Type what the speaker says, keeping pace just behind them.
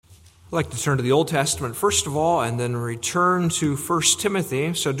I'd like to turn to the Old Testament first of all and then return to 1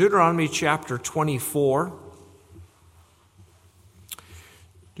 Timothy. So Deuteronomy chapter 24.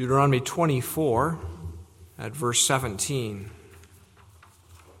 Deuteronomy 24 at verse 17.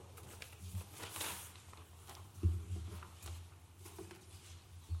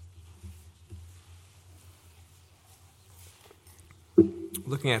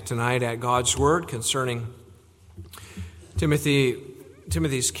 Looking at tonight at God's Word concerning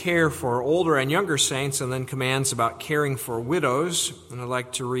Timothy's care for older and younger saints, and then commands about caring for widows. And I'd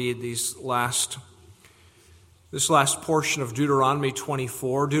like to read this last portion of Deuteronomy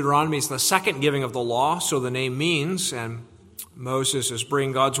 24. Deuteronomy is the second giving of the law, so the name means, and Moses is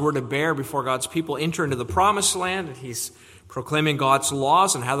bringing God's Word to bear before God's people enter into the promised land, and he's proclaiming God's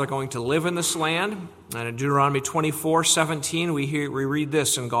laws and how they're going to live in this land. And in Deuteronomy 24:17, we read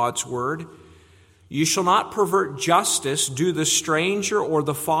this in God's Word. You shall not pervert justice, do the stranger or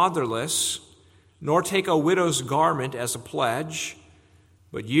the fatherless, nor take a widow's garment as a pledge,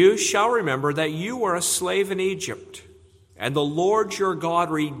 but you shall remember that you were a slave in Egypt, and the Lord your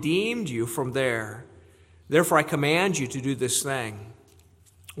God redeemed you from there. Therefore I command you to do this thing.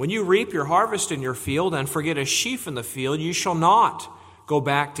 When you reap your harvest in your field and forget a sheaf in the field, you shall not go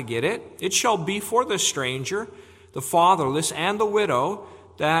back to get it. It shall be for the stranger, the fatherless, and the widow,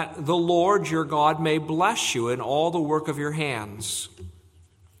 that the Lord your God may bless you in all the work of your hands.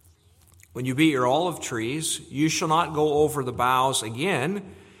 When you beat your olive trees, you shall not go over the boughs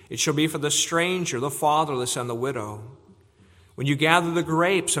again. It shall be for the stranger, the fatherless, and the widow. When you gather the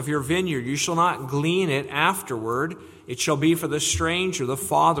grapes of your vineyard, you shall not glean it afterward. It shall be for the stranger, the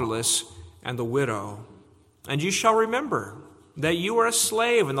fatherless, and the widow. And you shall remember that you were a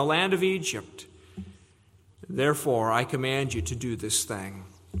slave in the land of Egypt. Therefore, I command you to do this thing.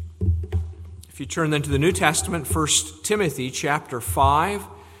 If you turn then to the New Testament, 1 Timothy chapter 5,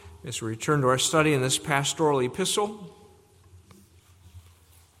 as we return to our study in this pastoral epistle.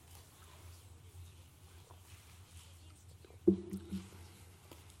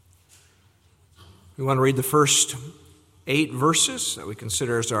 We want to read the first 8 verses that we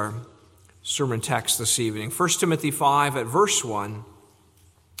consider as our sermon text this evening. 1 Timothy 5 at verse 1.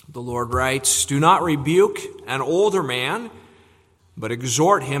 The Lord writes, do not rebuke an older man, but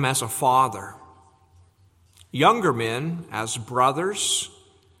exhort him as a father. Younger men as brothers,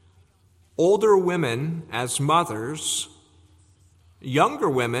 older women as mothers, younger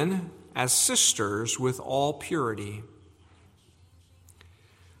women as sisters with all purity.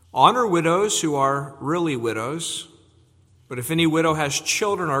 Honor widows who are really widows, but if any widow has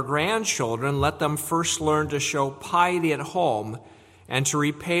children or grandchildren, let them first learn to show piety at home and to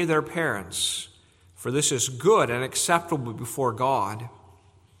repay their parents, for this is good and acceptable before God.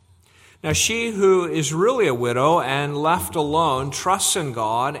 Now she who is really a widow and left alone trusts in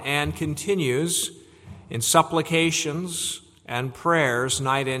God and continues in supplications and prayers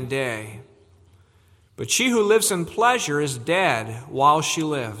night and day. But she who lives in pleasure is dead while she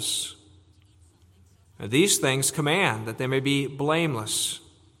lives. Now these things command that they may be blameless.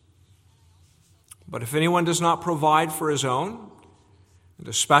 But if anyone does not provide for his own, and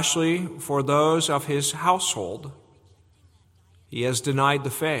especially for those of his household, he has denied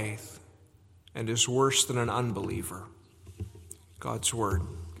the faith and is worse than an unbeliever. God's Word.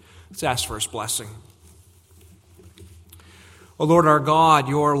 Let's ask for His blessing. O Lord our God,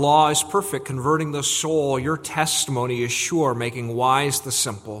 your law is perfect, converting the soul. Your testimony is sure, making wise the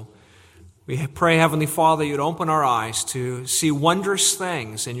simple. We pray, Heavenly Father, you'd open our eyes to see wondrous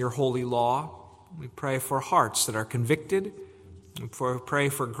things in your holy law. We pray for hearts that are convicted. We pray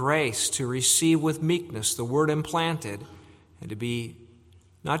for grace to receive with meekness the word implanted and to be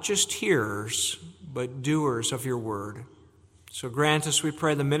not just hearers, but doers of your word. So grant us, we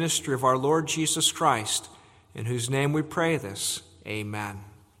pray, the ministry of our Lord Jesus Christ, in whose name we pray this. Amen.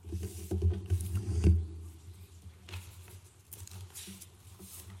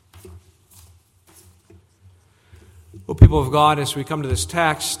 Well, people of God, as we come to this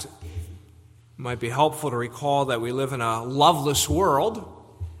text, it might be helpful to recall that we live in a loveless world.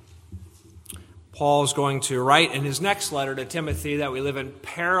 Paul is going to write in his next letter to Timothy that we live in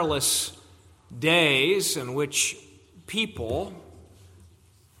perilous days in which people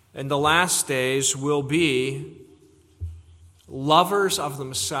in the last days will be lovers of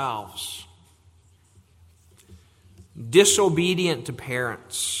themselves, disobedient to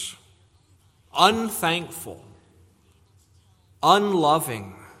parents, unthankful,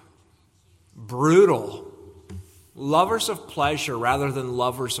 unloving, brutal, lovers of pleasure rather than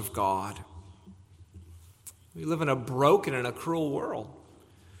lovers of God. We live in a broken and a cruel world.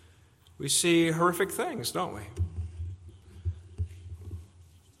 We see horrific things, don't we?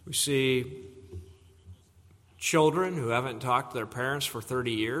 We see children who haven't talked to their parents for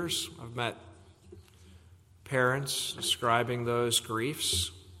 30 years. I've met parents describing those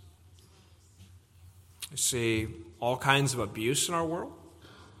griefs. We see all kinds of abuse in our world,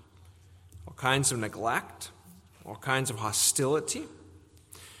 all kinds of neglect, all kinds of hostility.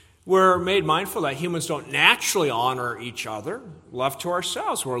 We're made mindful that humans don't naturally honor each other. Left to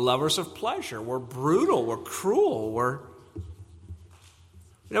ourselves, we're lovers of pleasure. We're brutal. We're cruel.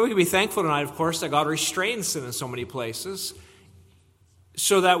 We can be thankful tonight, of course, that God restrains sin in so many places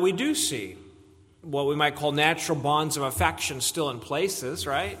so that we do see what we might call natural bonds of affection still in places,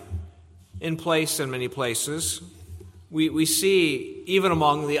 right? In place in many places. We see, even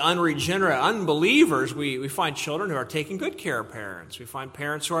among the unregenerate unbelievers, we find children who are taking good care of parents. We find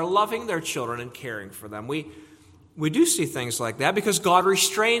parents who are loving their children and caring for them. We do see things like that because God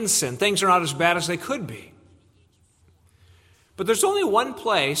restrains sin. Things are not as bad as they could be. But there's only one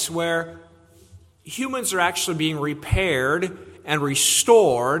place where humans are actually being repaired and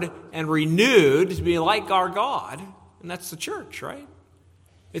restored and renewed to be like our God, and that's the church, right?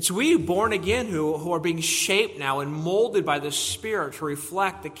 It's we born again who are being shaped now and molded by the Spirit to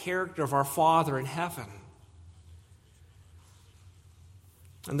reflect the character of our Father in heaven.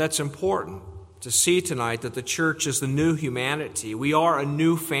 And that's important to see tonight, that the church is the new humanity. We are a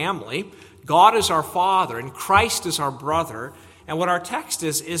new family. God is our Father and Christ is our brother. And what our text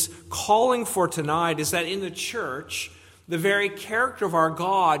is calling for tonight is that in the church, the very character of our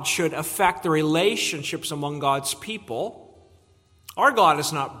God should affect the relationships among God's people. Our God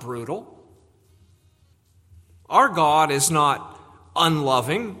is not brutal. Our God is not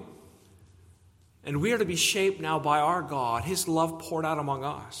unloving. And we are to be shaped now by our God, His love poured out among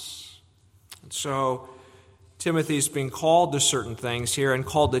us. And so Timothy's being called to certain things here and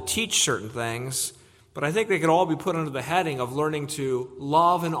called to teach certain things, but I think they could all be put under the heading of learning to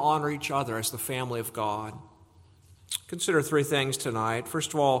love and honor each other as the family of God. Consider three things tonight.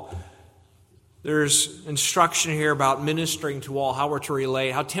 First of all, there's instruction here about ministering to all, how we're to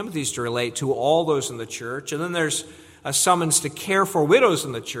relate, how Timothy's to relate to all those in the church. And then there's a summons to care for widows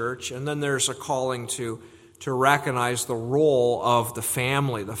in the church. And then there's a calling to recognize the role of the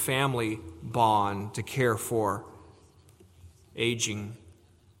family bond, to care for aging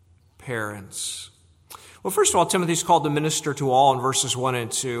parents. Well, first of all, Timothy's called to minister to all in verses 1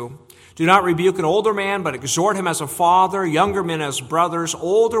 and 2. Do not rebuke an older man, but exhort him as a father, younger men as brothers,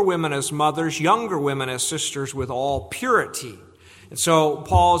 older women as mothers, younger women as sisters, with all purity. And so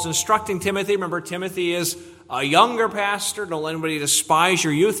Paul is instructing Timothy. Remember, Timothy is a younger pastor. Don't let anybody despise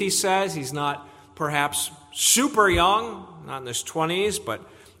your youth, he says. He's not perhaps super young, not in his 20s, but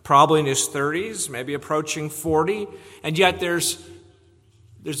probably in his 30s, maybe approaching 40. And yet there's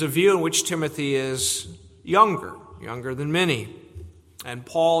a view in which Timothy is younger than many. And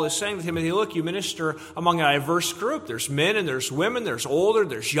Paul is saying to Timothy, look, you minister among a diverse group. There's men and there's women, there's older,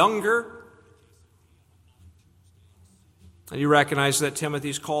 there's younger. And you recognize that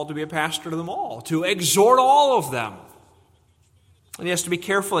Timothy's called to be a pastor to them all, to exhort all of them. And he has to be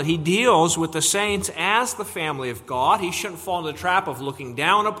careful that he deals with the saints as the family of God. He shouldn't fall into the trap of looking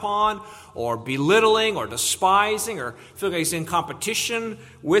down upon or belittling or despising or feeling like he's in competition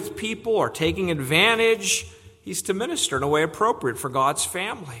with people or taking advantage. He's to minister in a way appropriate for God's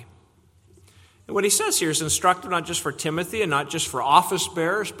family. And what he says here is instructive not just for Timothy and not just for office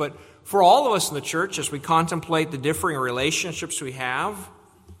bearers, but for all of us in the church as we contemplate the differing relationships we have.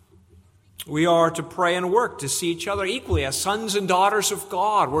 We are to pray and work to see each other equally as sons and daughters of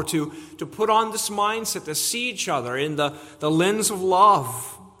God. We're to put on this mindset to see each other in the lens of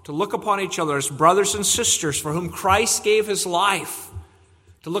love, to look upon each other as brothers and sisters for whom Christ gave His life,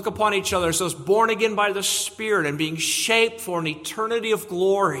 to look upon each other as those born again by the Spirit and being shaped for an eternity of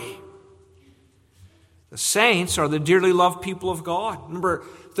glory. The saints are the dearly loved people of God. Remember,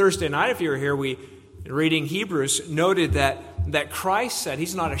 Thursday night, if you were here, we, in reading Hebrews, noted that Christ said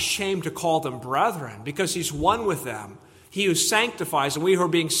He's not ashamed to call them brethren because He's one with them. He who sanctifies, and we who are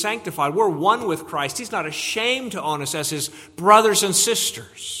being sanctified, we're one with Christ. He's not ashamed to own us as His brothers and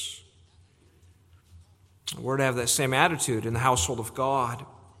sisters. We're to have that same attitude in the household of God.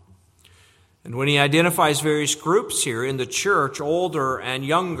 And when he identifies various groups here in the church, older and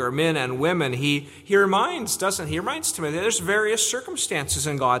younger, men and women, he reminds, doesn't he? He reminds Timothy there's various circumstances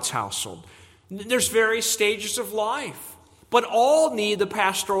in God's household. There's various stages of life. But all need the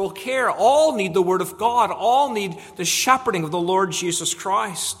pastoral care. All need the Word of God. All need the shepherding of the Lord Jesus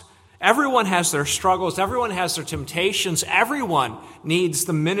Christ. Everyone has their struggles. Everyone has their temptations. Everyone needs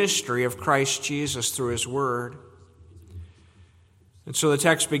the ministry of Christ Jesus through His Word. And so the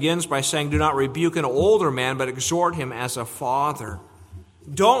text begins by saying, do not rebuke an older man, but exhort him as a father.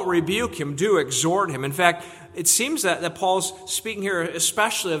 Don't rebuke him, do exhort him. In fact, it seems that Paul's speaking here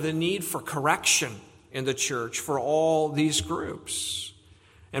especially of the need for correction in the church for all these groups.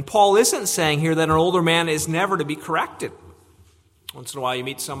 And Paul isn't saying here that an older man is never to be corrected. Once in a while you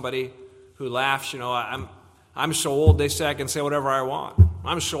meet somebody who laughs, I'm so old they say I can say whatever I want.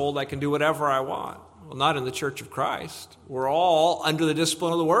 I'm so old I can do whatever I want. Well, not in the Church of Christ. We're all under the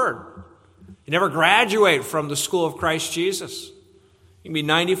discipline of the Word. You never graduate from the school of Christ Jesus. You can be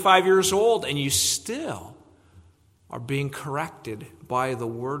 95 years old and you still are being corrected by the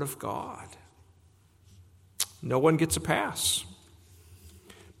Word of God. No one gets a pass.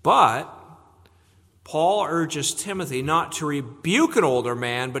 But Paul urges Timothy not to rebuke an older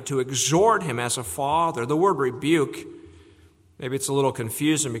man, but to exhort him as a father. The word rebuke, maybe it's a little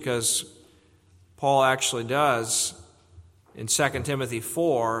confusing because Paul actually does, in 2 Timothy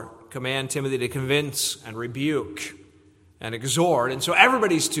 4, command Timothy to convince and rebuke and exhort. And so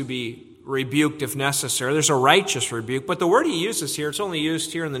everybody's to be rebuked if necessary. There's a righteous rebuke. But the word he uses here, it's only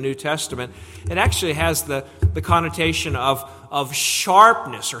used here in the New Testament, it actually has the connotation of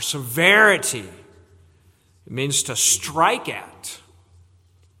sharpness or severity. It means to strike at,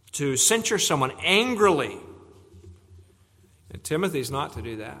 to censure someone angrily. And Timothy's not to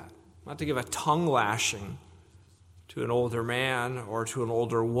do that, not to give a tongue lashing to an older man or to an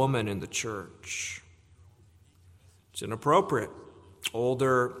older woman in the church. It's inappropriate.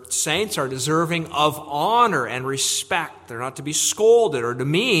 Older saints are deserving of honor and respect. They're not to be scolded or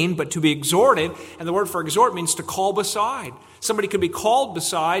demeaned, but to be exhorted. And the word for exhort means to call beside. Somebody could be called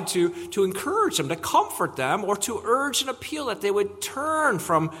beside to encourage them, to comfort them, or to urge an appeal that they would turn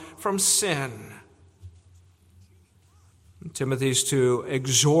from sin. And Timothy's to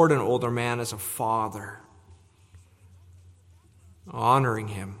exhort an older man as a father, honoring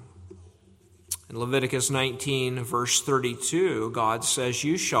him. In Leviticus 19, verse 32, God says,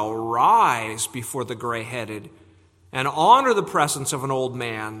 "You shall rise before the gray-headed and honor the presence of an old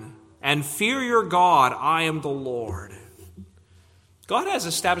man and fear your God. I am the Lord." God has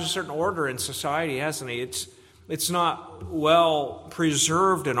established a certain order in society, hasn't he? It's not well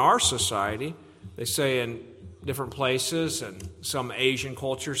preserved in our society. They say in different places and some Asian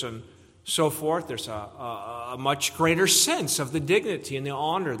cultures and so forth, there's a much greater sense of the dignity and the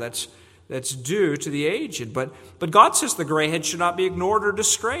honor that's due to the aged. But God says the gray-head should not be ignored or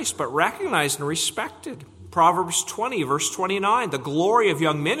disgraced, but recognized and respected. Proverbs 20, verse 29, "The glory of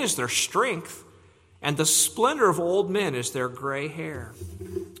young men is their strength, and the splendor of old men is their gray hair,"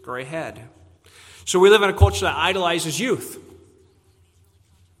 gray head. So we live in a culture that idolizes youth.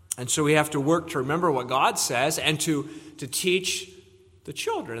 And so we have to work to remember what God says and to teach the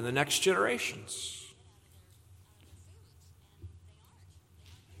children and the next generations.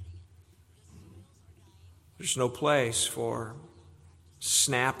 There's no place for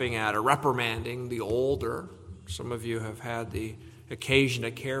snapping at or reprimanding the older. Some of you have had the occasion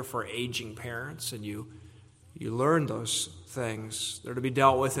to care for aging parents, and you learn those things. They're to be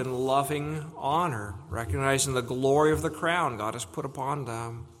dealt with in loving honor, recognizing the glory of the crown God has put upon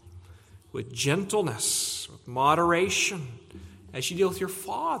them, with gentleness, with moderation, as you deal with your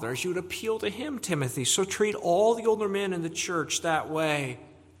father, as you would appeal to him, Timothy. So treat all the older men in the church that way,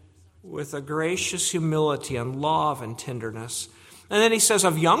 with a gracious humility and love and tenderness. And then he says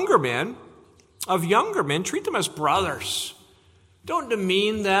of younger men, treat them as brothers. Don't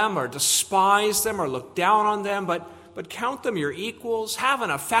demean them or despise them or look down on them, but count them your equals. Have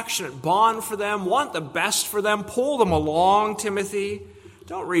an affectionate bond for them. Want the best for them. Pull them along, Timothy.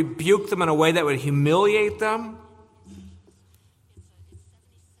 Don't rebuke them in a way that would humiliate them.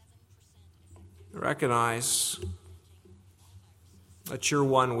 Recognize that you're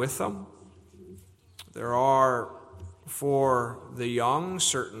one with them. There are, for the young,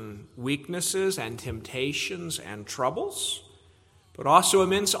 certain weaknesses and temptations and troubles, but also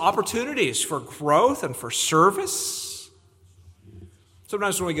immense opportunities for growth and for service.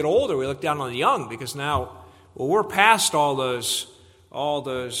 Sometimes when we get older, we look down on the young because now, we're past all those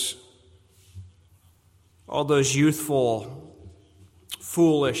youthful,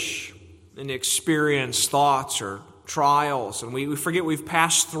 foolish, inexperienced thoughts or trials, and we forget we've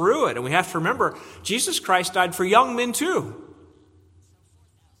passed through it. And we have to remember, Jesus Christ died for young men too.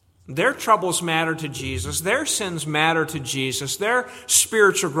 Their troubles matter to Jesus. Their sins matter to Jesus. Their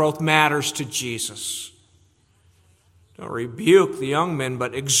spiritual growth matters to Jesus. Don't rebuke the young men,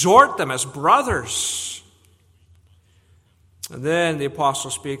 but exhort them as brothers. And then the apostle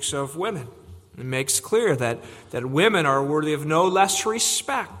speaks of women. It makes clear that women are worthy of no less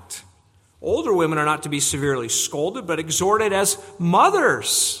respect. Older women are not to be severely scolded, but exhorted as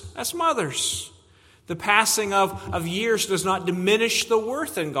mothers. The passing of years does not diminish the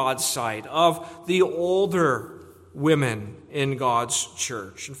worth in God's sight of the older women in God's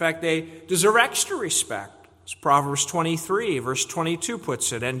church. In fact, they deserve extra respect. As Proverbs 23, verse 22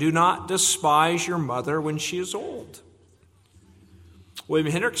 puts it, and do not despise your mother when she is old.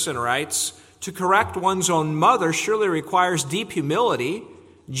 William Hendrickson writes, to correct one's own mother surely requires deep humility,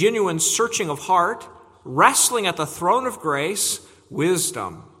 genuine searching of heart, wrestling at the throne of grace,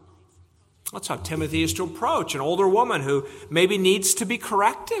 wisdom. That's how Timothy is to approach an older woman who maybe needs to be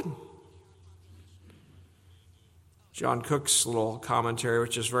corrected. John Cook's little commentary,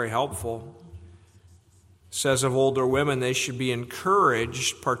 which is very helpful, says of older women they should be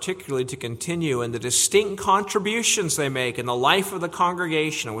encouraged particularly to continue in the distinct contributions they make in the life of the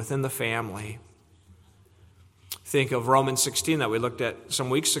congregation and within the family. Think of Romans 16 that we looked at some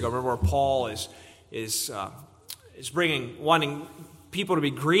weeks ago. Remember where Paul is wanting people to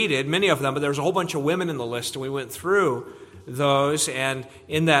be greeted, many of them, but there's a whole bunch of women in the list, and we went through those, and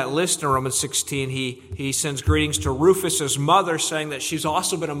in that list in Romans 16, he sends greetings to Rufus' mother, saying that she's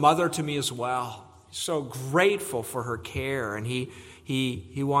also been a mother to me as well. He's so grateful for her care, and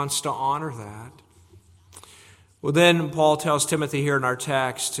he wants to honor that. Well, then Paul tells Timothy here in our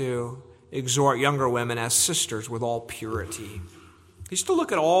text to exhort younger women as sisters with all purity. He's to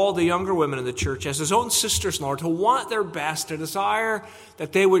look at all the younger women in the church as his own sisters-in-law, to want their best, to desire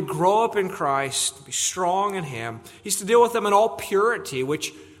that they would grow up in Christ, to be strong in Him. He's to deal with them in all purity,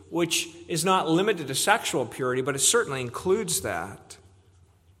 which is not limited to sexual purity, but it certainly includes that.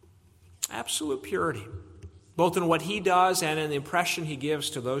 Absolute purity, both in what he does and in the impression he gives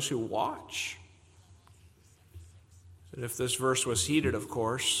to those who watch. And if this verse was heeded, of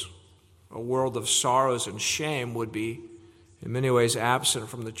course, a world of sorrows and shame would be in many ways absent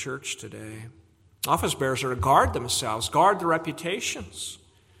from the church today. Office bearers are to guard themselves, guard their reputations,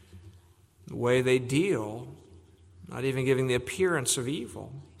 the way they deal, not even giving the appearance of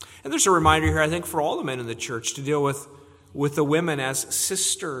evil. And there's a reminder here, I think, for all the men in the church to deal with the women as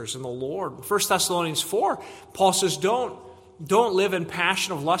sisters in the Lord. 1 Thessalonians 4, Paul says, don't live in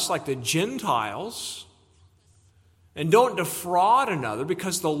passion of lust like the Gentiles, and don't defraud another,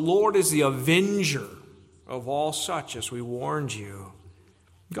 because the Lord is the avenger of all such, as we warned you.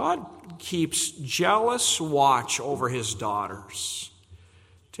 God keeps jealous watch over his daughters.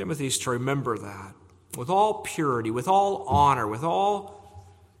 Timothy's to remember that. With all purity, with all honor, with all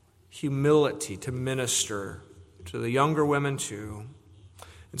humility to minister to the younger women too.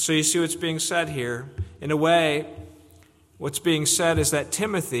 And so you see what's being said here. In a way, what's being said is that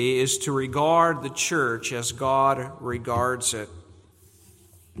Timothy is to regard the church as God regards it.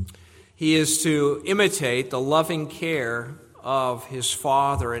 He is to imitate the loving care of his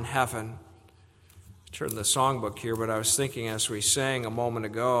Father in heaven. I turned the songbook here, but I was thinking as we sang a moment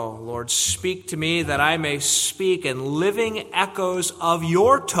ago, Lord, speak to me that I may speak in living echoes of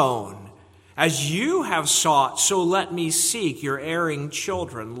your tone. As you have sought, so let me seek your erring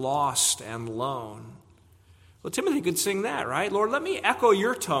children, lost and lone. Well, Timothy could sing that, right? Lord, let me echo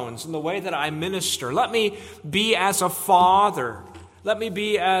your tones in the way that I minister. Let me be as a father. Let me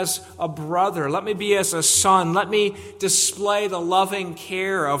be as a brother. Let me be as a son. Let me display the loving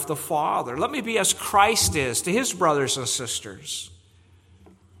care of the Father. Let me be as Christ is to his brothers and sisters.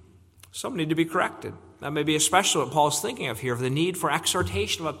 Some need to be corrected. That may be especially what Paul's thinking of here, of the need for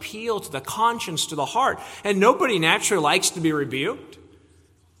exhortation, of appeal to the conscience, to the heart. And nobody naturally likes to be rebuked.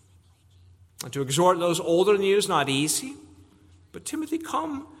 And to exhort those older than you is not easy. But Timothy,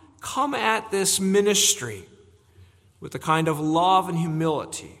 come at this ministry with the kind of love and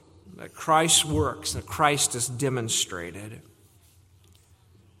humility that Christ works, that Christ has demonstrated.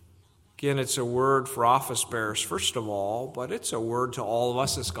 Again, it's a word for office bearers, first of all, but it's a word to all of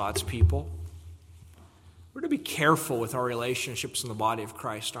us as God's people. We're to be careful with our relationships in the body of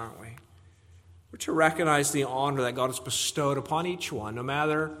Christ, aren't we? We're to recognize the honor that God has bestowed upon each one, no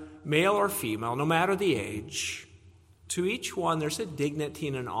matter male or female, no matter the age. To each one, there's a dignity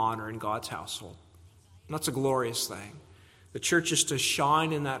and an honor in God's household. And that's a glorious thing. The church is to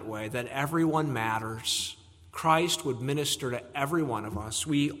shine in that way, that everyone matters. Christ would minister to every one of us.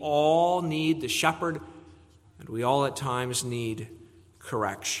 We all need the shepherd, and we all at times need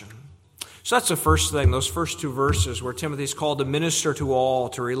correction. So that's the first thing, those first two verses where Timothy's called to minister to all,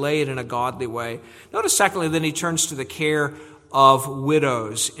 to relate in a godly way. Notice secondly, then he turns to the care of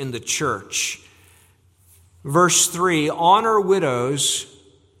widows in the church. Verse 3, honor widows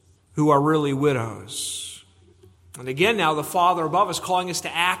who are really widows. And again now the Father above is calling us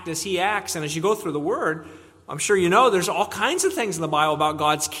to act as he acts. And as you go through the Word, I'm sure you know there's all kinds of things in the Bible about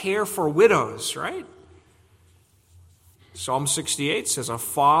God's care for widows, right? Psalm 68 says, a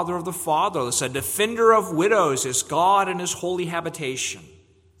father of the fatherless, a defender of widows is God in his holy habitation.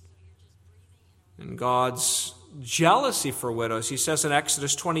 And God's jealousy for widows, he says in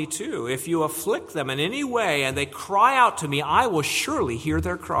Exodus 22, if you afflict them in any way and they cry out to me, I will surely hear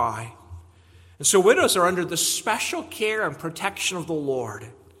their cry. And so widows are under the special care and protection of the Lord.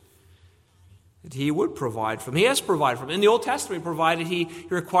 That he would provide for them. He has provided for them. In the Old Testament, he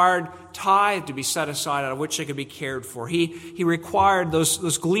required tithe to be set aside out of which they could be cared for. He required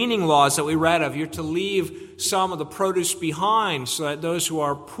those gleaning laws that we read of. You're to leave some of the produce behind so that those who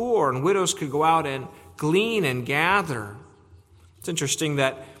are poor and widows could go out and glean and gather. It's interesting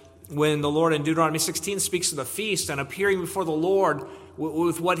that when the Lord in Deuteronomy 16 speaks of the feast and appearing before the Lord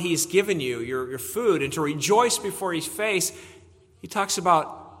with what he's given you, your food, and to rejoice before his face, he talks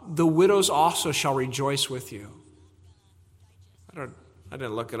about the widows also shall rejoice with you. I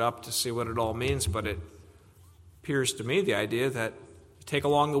didn't look it up to see what it all means, but it appears to me the idea that you take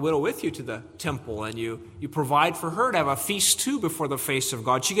along the widow with you to the temple and you provide for her to have a feast too before the face of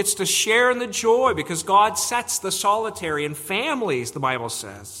God. She gets to share in the joy because God sets the solitary in families, the Bible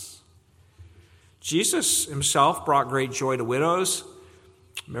says. Jesus himself brought great joy to widows.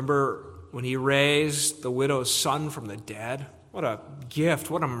 Remember when he raised the widow's son from the dead? What a gift,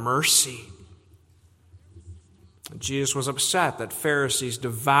 what a mercy. Jesus was upset that Pharisees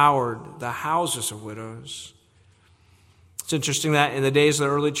devoured the houses of widows. It's interesting that in the days of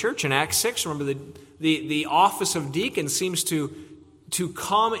the early church, in Acts 6, remember the office of deacon seems to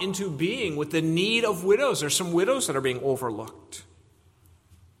come into being with the need of widows. There's some widows that are being overlooked.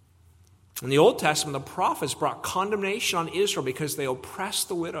 In the Old Testament, the prophets brought condemnation on Israel because they oppressed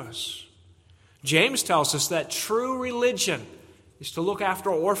the widows. James tells us that true religion is to look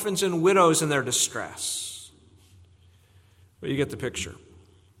after orphans and widows in their distress. Well, you get the picture.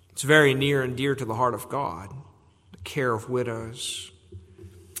 It's very near and dear to the heart of God, the care of widows.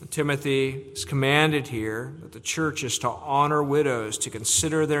 Timothy is commanded here that the church is to honor widows, to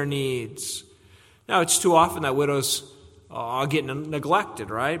consider their needs. Now, it's too often that widows get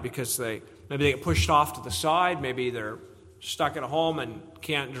neglected, right? Because maybe they get pushed off to the side. Maybe they're stuck at home and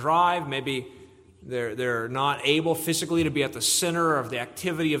can't drive. Maybe they're not able physically to be at the center of the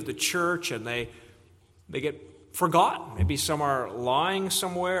activity of the church, and they get forgotten. Maybe some are lying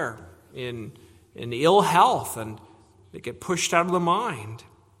somewhere in ill health, and they get pushed out of the mind.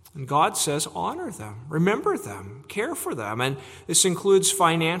 And God says, honor them, remember them, care for them, and this includes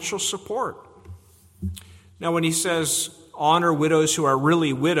financial support. Now, when he says honor widows who are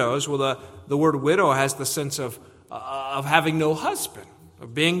really widows, well, the word widow has the sense of having no husband,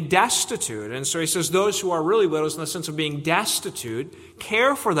 of being destitute. And so he says those who are really widows in the sense of being destitute,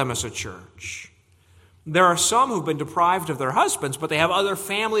 care for them as a church. There are some who've been deprived of their husbands, but they have other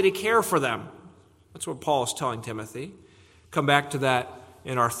family to care for them. That's what Paul is telling Timothy. Come back to that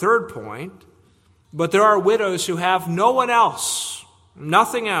in our third point. But there are widows who have no one else,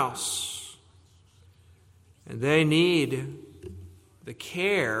 nothing else. And they need the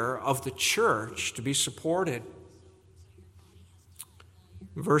care of the church to be supported.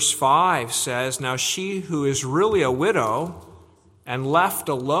 Verse 5 says, now she who is really a widow and left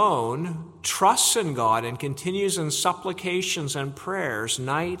alone trusts in God and continues in supplications and prayers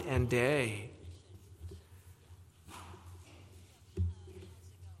night and day.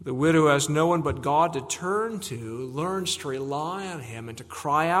 The widow has no one but God to turn to, learns to rely on him and to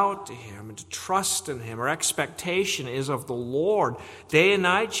cry out to him and to trust in him. Her expectation is of the Lord. Day and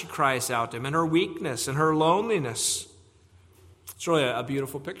night she cries out to him in her weakness and her loneliness. It's really a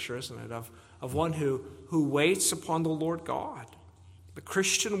beautiful picture, isn't it, of one who waits upon the Lord God, the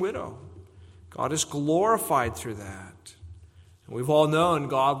Christian widow. God is glorified through that. And we've all known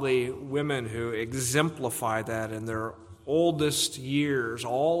godly women who exemplify that in their oldest years,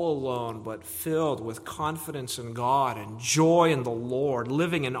 all alone, but filled with confidence in God and joy in the Lord,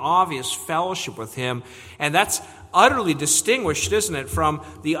 living in obvious fellowship with him. And that's utterly distinguished, isn't it, from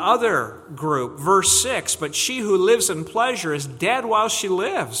the other group. Verse 6, but she who lives in pleasure is dead while she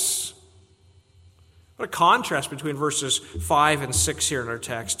lives. What a contrast between verses 5 and 6 here in our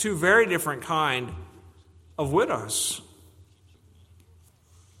text. Two very different kind of widows.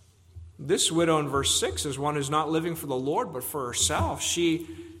 This widow in verse 6 is one who's not living for the Lord but for herself. She's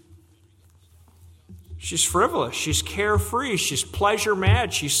frivolous, she's carefree, she's pleasure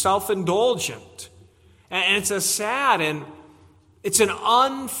mad, she's self-indulgent. And it's a sad and it's an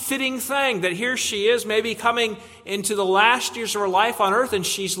unfitting thing that here she is maybe coming into the last years of her life on earth and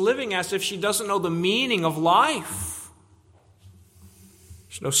she's living as if she doesn't know the meaning of life.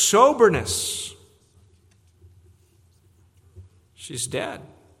 There's no soberness. She's dead.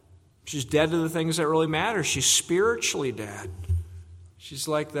 She's dead to the things that really matter. She's spiritually dead. She's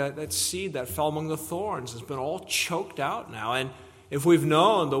like that seed that fell among the thorns. It's been all choked out now. And if we've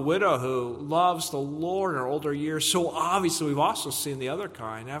known the widow who loves the Lord in her older years, so obviously we've also seen the other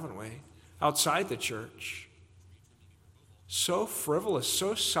kind, haven't we? Outside the church. So frivolous,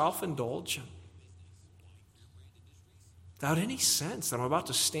 so self-indulgent. Without any sense that I'm about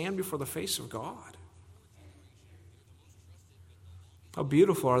to stand before the face of God. How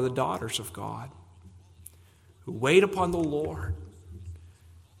beautiful are the daughters of God who wait upon the Lord.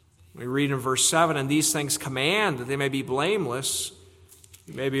 We read in verse 7, and these things command that they may be blameless.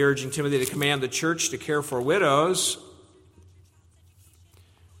 He may be urging Timothy to command the church to care for widows,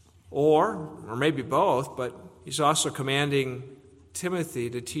 or maybe both, but he's also commanding Timothy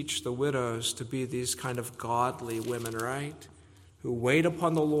to teach the widows to be these kind of godly women, right? Who wait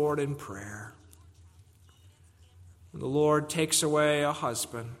upon the Lord in prayer. When the Lord takes away a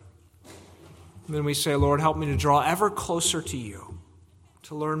husband, and then we say, Lord, help me to draw ever closer to you,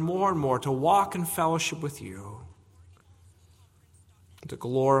 to learn more and more, to walk in fellowship with you, to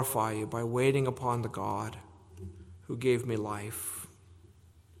glorify you by waiting upon the God who gave me life.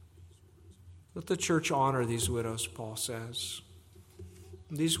 Let the church honor these widows, Paul says.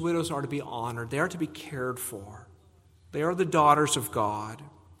 These widows are to be honored. They are to be cared for. They are the daughters of God.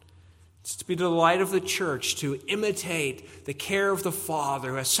 It's to be the delight of the church to imitate the care of the Father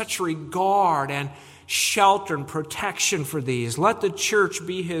who has such regard and shelter and protection for these. Let the church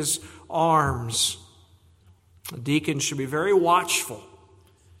be his arms. The deacons should be very watchful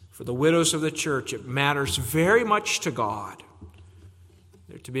for the widows of the church. It matters very much to God.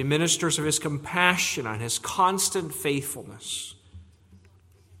 They're to be ministers of his compassion and his constant faithfulness.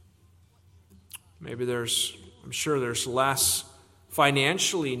 Maybe I'm sure there's less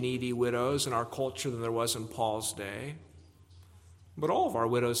financially needy widows in our culture than there was in Paul's day. But all of our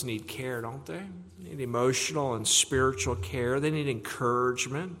widows need care, don't they? They need emotional and spiritual care. They need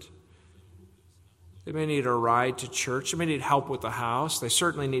encouragement. They may need a ride to church. They may need help with the house. They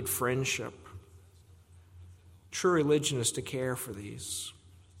certainly need friendship. True religion is to care for these.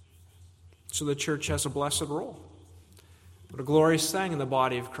 So the church has a blessed role. What a glorious thing in the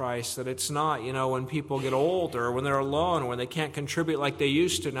body of Christ that it's not, when people get older, when they're alone, when they can't contribute like they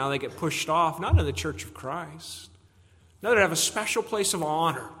used to, now they get pushed off. Not in the church of Christ. No, they have a special place of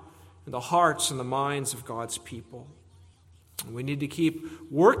honor in the hearts and the minds of God's people. And we need to keep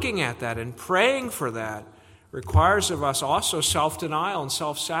working at that and praying for that. It requires of us also self-denial and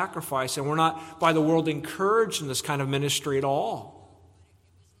self-sacrifice, and we're not by the world encouraged in this kind of ministry at all.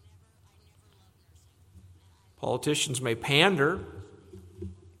 Politicians may pander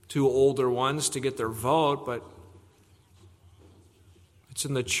to older ones to get their vote, but it's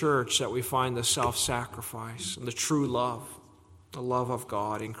in the church that we find the self-sacrifice and the true love, the love of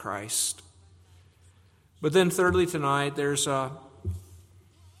God in Christ. But then thirdly tonight, there's a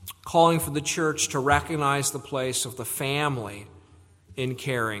calling for the church to recognize the place of the family in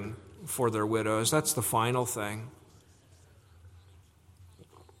caring for their widows. That's the final thing.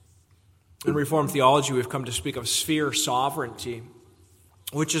 In Reformed theology, we've come to speak of sphere sovereignty,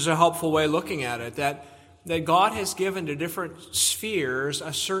 which is a helpful way of looking at it, that God has given to different spheres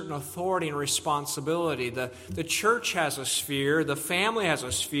a certain authority and responsibility. The church has a sphere, the family has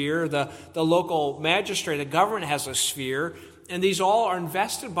a sphere, the local magistrate, the government has a sphere, and these all are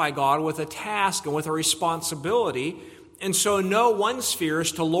invested by God with a task and with a responsibility. And so no one sphere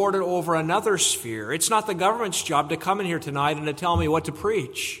is to lord it over another sphere. It's not the government's job to come in here tonight and to tell me what to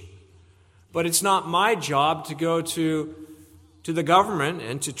preach. But it's not my job to go to the government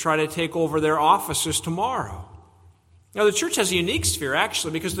and to try to take over their offices tomorrow. Now, the church has a unique sphere,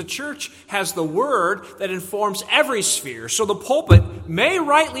 actually, because the church has the word that informs every sphere. So the pulpit may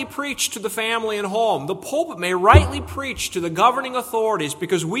rightly preach to the family and home. The pulpit may rightly preach to the governing authorities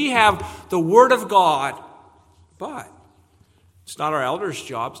because we have the word of God. But it's not our elders'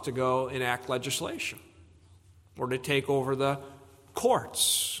 jobs to go enact legislation or to take over the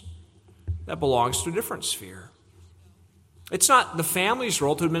courts. That belongs to a different sphere. It's not the family's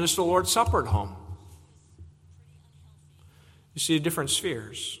role to administer the Lord's Supper at home. You see different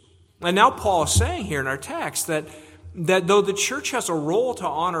spheres. And now Paul is saying here in our text that though the church has a role to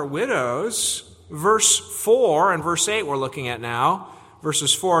honor widows, verse 4 and verse 8 we're looking at now,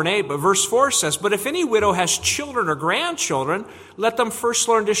 verses 4 and 8, but verse 4 says, "But if any widow has children or grandchildren, let them first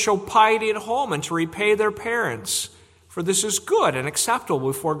learn to show piety at home and to repay their parents, for this is good and acceptable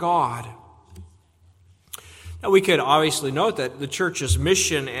before God." Now, we could obviously note that the church's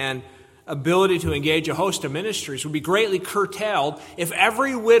mission and ability to engage a host of ministries would be greatly curtailed if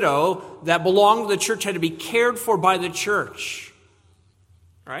every widow that belonged to the church had to be cared for by the church.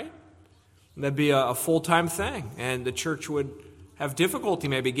 Right? That'd be a full-time thing, and the church would have difficulty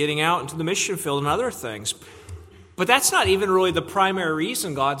maybe getting out into the mission field and other things. But that's not even really the primary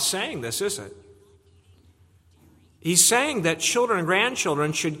reason God's saying this, is it? He's saying that children and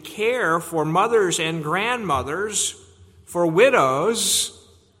grandchildren should care for mothers and grandmothers, for widows,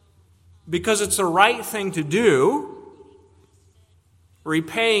 because it's the right thing to do,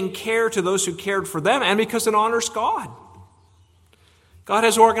 repaying care to those who cared for them, and because it honors God. God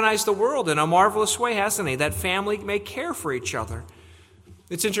has organized the world in a marvelous way, hasn't He? That family may care for each other.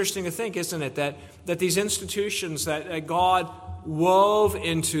 It's interesting to think, isn't it, that these institutions that God wove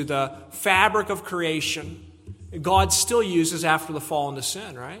into the fabric of creation, God still uses after the fall into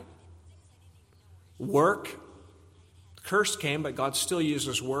sin, right? Work. Curse came, but God still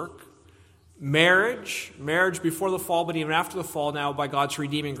uses work. Marriage before the fall, but even after the fall now by God's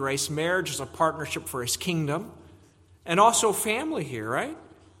redeeming grace. Marriage is a partnership for His kingdom. And also family here, right?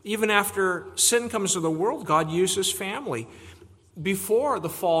 Even after sin comes to the world, God uses family. Before the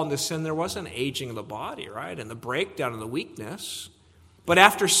fall into sin, there was an aging of the body, right? And the breakdown and the weakness. But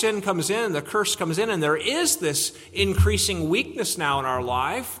after sin comes in, the curse comes in, and there is this increasing weakness now in our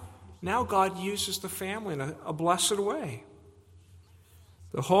life. Now God uses the family in a blessed way.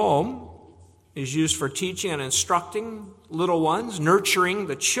 The home is used for teaching and instructing little ones, nurturing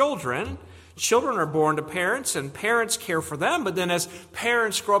the children. Children are born to parents, and parents care for them. But then as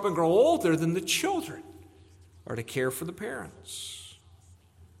parents grow up and grow older, then the children are to care for the parents.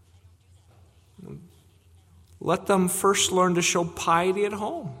 Let them first learn to show piety at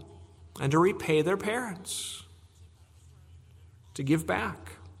home and to repay their parents, to give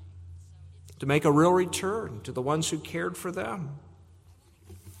back, to make a real return to the ones who cared for them.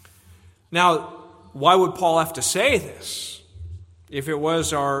 Now, why would Paul have to say this if it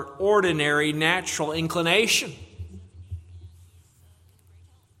was our ordinary natural inclination?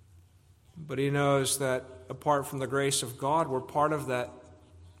 But he knows that apart from the grace of God, we're part of that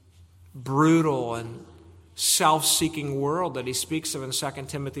brutal and self-seeking world that he speaks of in 2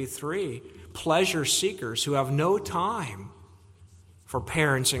 Timothy 3. Pleasure seekers who have no time for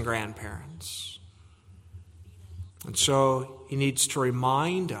parents and grandparents. And so he needs to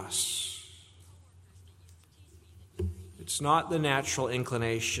remind us it's not the natural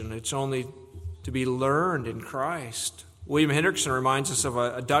inclination. It's only to be learned in Christ. William Hendrickson reminds us of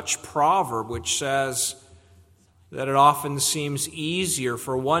a Dutch proverb which says that it often seems easier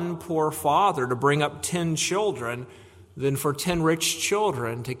for one poor father to bring up 10 children than for 10 rich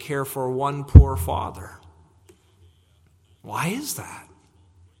children to care for one poor father. Why is that?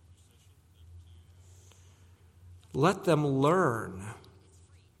 Let them learn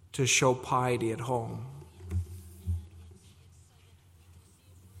to show piety at home.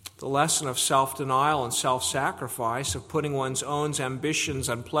 The lesson of self-denial and self-sacrifice, of putting one's own ambitions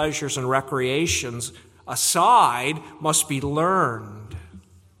and pleasures and recreations aside, must be learned.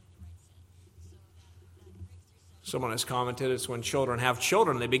 Someone has commented, it's when children have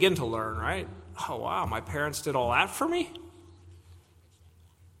children they begin to learn, right? Oh, wow, my parents did all that for me?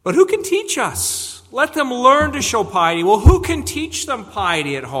 But who can teach us? Let them learn to show piety. Well, who can teach them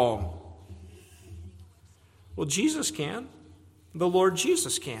piety at home? Well, Jesus can. The Lord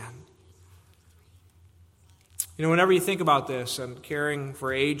Jesus can. You know, whenever you think about this and caring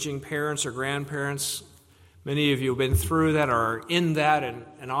for aging parents or grandparents, many of you have been through that or are in that,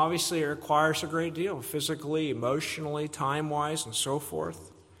 and obviously it requires a great deal, physically, emotionally, time-wise, and so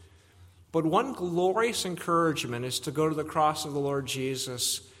forth. But one glorious encouragement is to go to the cross of the Lord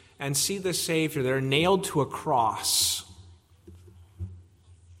Jesus and see the Savior there nailed to a cross,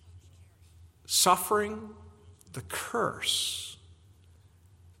 suffering the curse,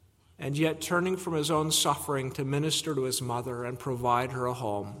 and yet turning from his own suffering to minister to his mother and provide her a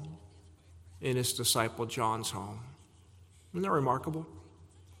home in his disciple John's home. Isn't that remarkable?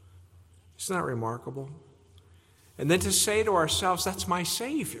 Isn't that remarkable? And then to say to ourselves, that's my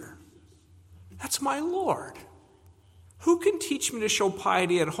Savior. That's my Lord. Who can teach me to show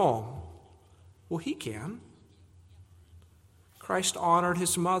piety at home? Well, he can. Christ honored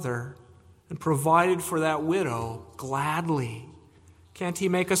his mother and provided for that widow gladly. Can't he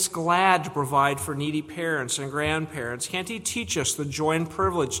make us glad to provide for needy parents and grandparents? Can't he teach us the joy and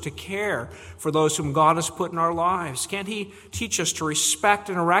privilege to care for those whom God has put in our lives? Can't he teach us to respect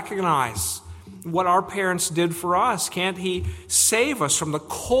and recognize what our parents did for us? Can't he save us from the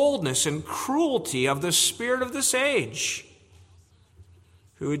coldness and cruelty of the spirit of this age,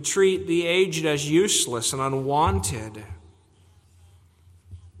 who would treat the aged as useless and unwanted?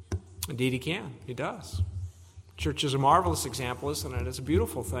 Indeed he can. He does. Church is a marvelous example, isn't it? It's a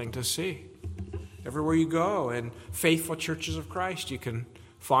beautiful thing to see. Everywhere you go, in faithful churches of Christ, you can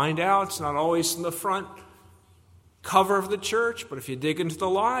find out it's not always in the front cover of the church, but if you dig into the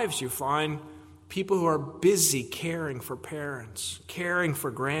lives, you find people who are busy caring for parents, caring for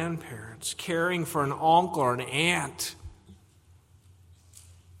grandparents, caring for an uncle or an aunt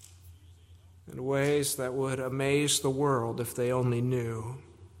in ways that would amaze the world if they only knew.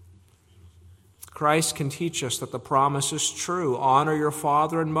 Christ can teach us that the promise is true. Honor your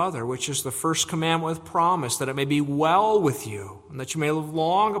father and mother, which is the first commandment with promise, that it may be well with you and that you may live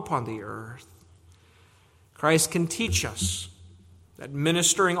long upon the earth. Christ can teach us that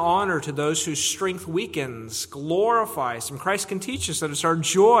ministering honor to those whose strength weakens glorifies them. Christ can teach us that it's our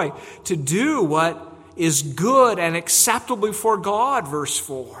joy to do what is good and acceptable before God, verse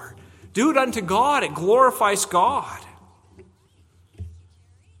 4. Do it unto God, it glorifies God.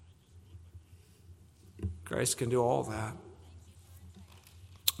 Christ can do all that.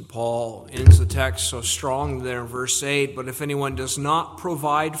 Paul ends the text so strong there in verse 8, but if anyone does not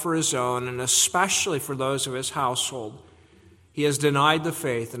provide for his own, and especially for those of his household, he has denied the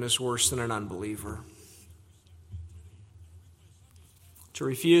faith and is worse than an unbeliever. To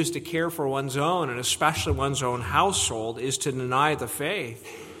refuse to care for one's own, and especially one's own household, is to deny the faith.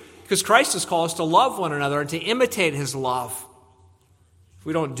 Because Christ has called us to love one another and to imitate his love. If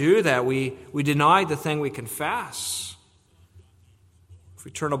we don't do that, we deny the thing we confess. If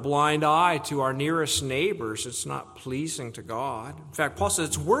we turn a blind eye to our nearest neighbors, it's not pleasing to God. In fact, Paul says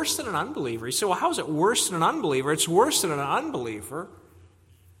it's worse than an unbeliever. You say, well, how is it worse than an unbeliever? It's worse than an unbeliever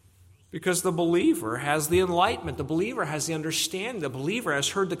because the believer has the enlightenment. The believer has the understanding. The believer has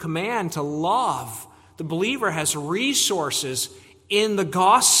heard the command to love. The believer has resources in the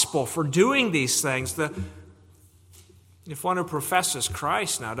gospel for doing these things. If one who professes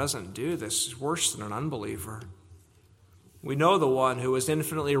Christ now doesn't do this, is worse than an unbeliever. We know the one who was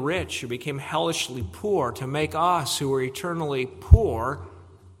infinitely rich, who became hellishly poor to make us who were eternally poor,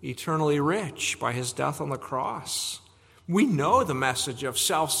 eternally rich by his death on the cross. We know the message of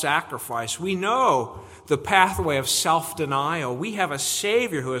self-sacrifice. We know the pathway of self-denial. We have a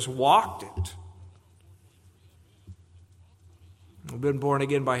Savior who has walked it. We've been born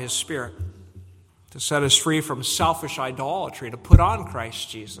again by his Spirit to set us free from selfish idolatry, to put on Christ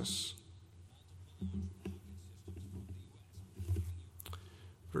Jesus.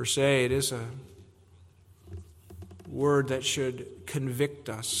 Verse 8 is a word that should convict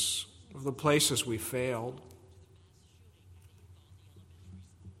us of the places we failed.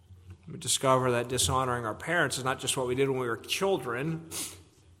 We discover that dishonoring our parents is not just what we did when we were children,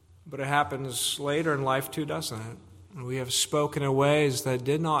 but it happens later in life too, doesn't it? We have spoken in ways that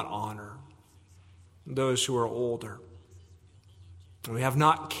did not honor those who are older. We have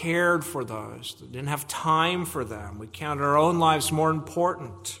not cared for those, didn't have time for them. We counted our own lives more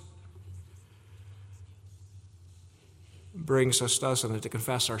important. It brings us, doesn't it, to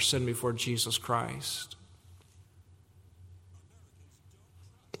confess our sin before Jesus Christ,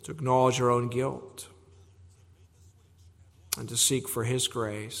 to acknowledge our own guilt, and to seek for his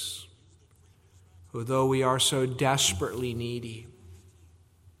grace, who, though we are so desperately needy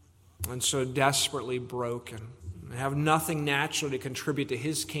and so desperately broken, and have nothing naturally to contribute to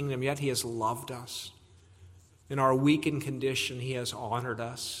his kingdom, yet he has loved us. In our weakened condition, he has honored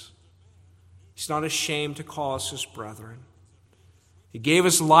us. He's not ashamed to call us his brethren. He gave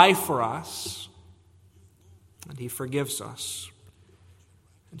his life for us, and he forgives us,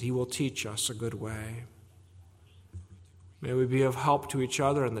 and he will teach us a good way. May we be of help to each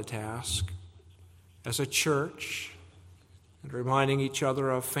other in the task as a church, and reminding each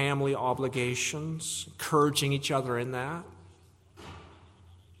other of family obligations, encouraging each other in that.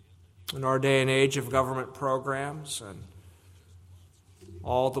 In our day and age of government programs and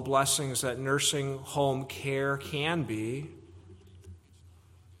all the blessings that nursing home care can be,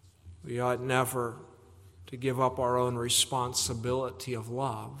 we ought never to give up our own responsibility of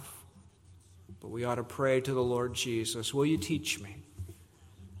love, but we ought to pray to the Lord Jesus, will you teach me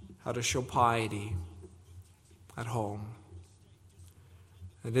how to show piety at home?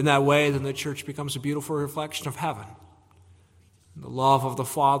 And in that way, then the church becomes a beautiful reflection of heaven. And the love of the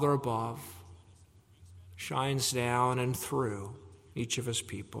Father above shines down and through each of his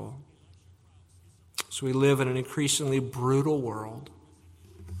people. So we live in an increasingly brutal world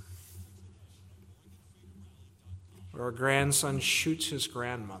where a grandson shoots his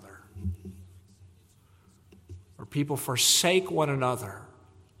grandmother, where people forsake one another,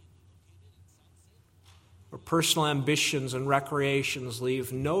 where personal ambitions and recreations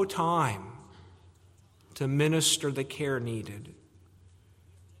leave no time to minister the care needed.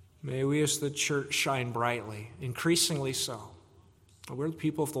 May we as the church shine brightly, increasingly so. We're the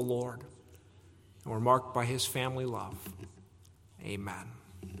people of the Lord, and we're marked by his family love. Amen.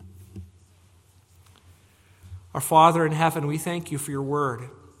 Our Father in heaven, we thank you for your word,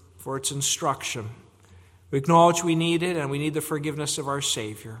 for its instruction. We acknowledge we need it, and we need the forgiveness of our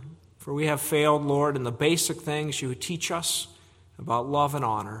Savior. For we have failed, Lord, in the basic things you teach us about love and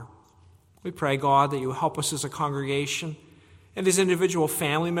honor. We pray, God, that you help us as a congregation and as individual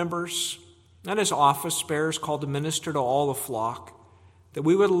family members and as office bearers called to minister to all the flock, that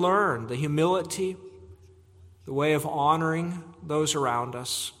we would learn the humility, the way of honoring those around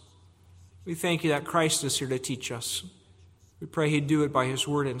us. We thank you that Christ is here to teach us. We pray he'd do it by his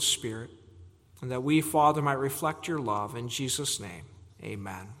word and spirit, and that we, Father, might reflect your love. In Jesus' name,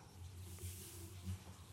 amen.